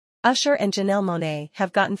Usher and Janelle Monáe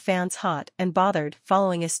have gotten fans hot and bothered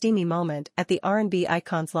following a steamy moment at the R&B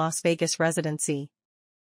icon's Las Vegas residency.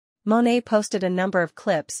 Monáe posted a number of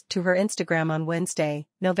clips to her Instagram on Wednesday,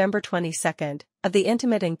 November 22, of the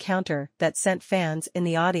intimate encounter that sent fans in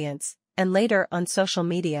the audience, and later on social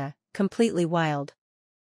media, completely wild.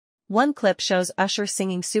 One clip shows Usher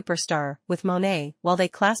singing Superstar with Monáe while they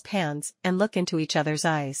clasp hands and look into each other's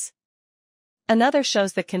eyes. Another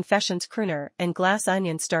shows the Confessions crooner and Glass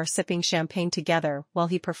Onion star sipping champagne together while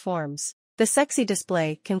he performs. The sexy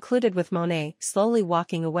display concluded with Monáe slowly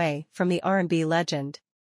walking away from the R&B legend.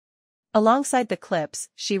 Alongside the clips,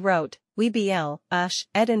 she wrote, "We BL, Ush,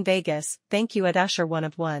 Ed in Vegas, thank you at Usher 1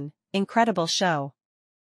 of 1, incredible show."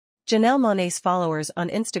 Janelle Monáe's followers on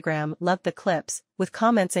Instagram loved the clips, with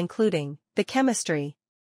comments including, "The chemistry.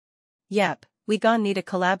 Yep, we gon' need a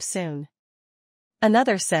collab soon."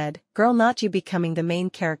 Another said, "Girl, not you becoming the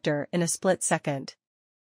main character in a split second.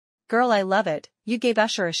 Girl, I love it, you gave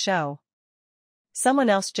Usher a show." Someone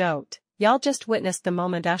else joked, "Y'all just witnessed the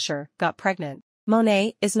moment Usher got pregnant."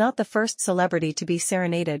 Monáe is not the first celebrity to be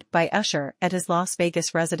serenaded by Usher at his Las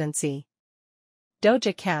Vegas residency.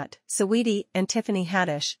 Doja Cat, Saweetie, and Tiffany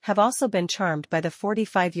Haddish have also been charmed by the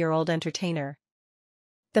 45-year-old entertainer.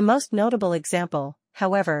 The most notable example,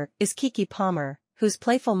 however, is Keke Palmer, whose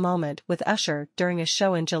playful moment with Usher during a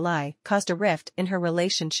show in July caused a rift in her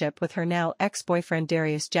relationship with her now ex-boyfriend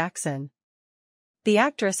Darius Jackson. The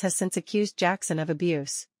actress has since accused Jackson of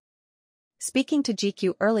abuse. Speaking to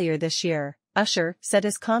GQ earlier this year, Usher said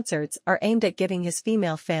his concerts are aimed at giving his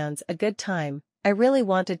female fans a good time. "I really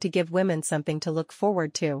wanted to give women something to look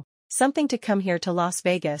forward to, something to come here to Las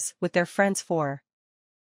Vegas with their friends for.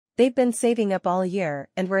 They've been saving up all year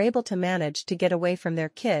and were able to manage to get away from their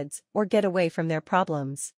kids or get away from their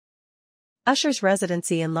problems." Usher's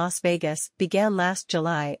residency in Las Vegas began last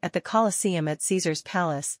July at the Coliseum at Caesars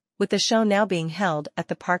Palace, with the show now being held at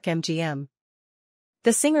the Park MGM.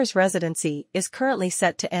 The singer's residency is currently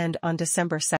set to end on December 2.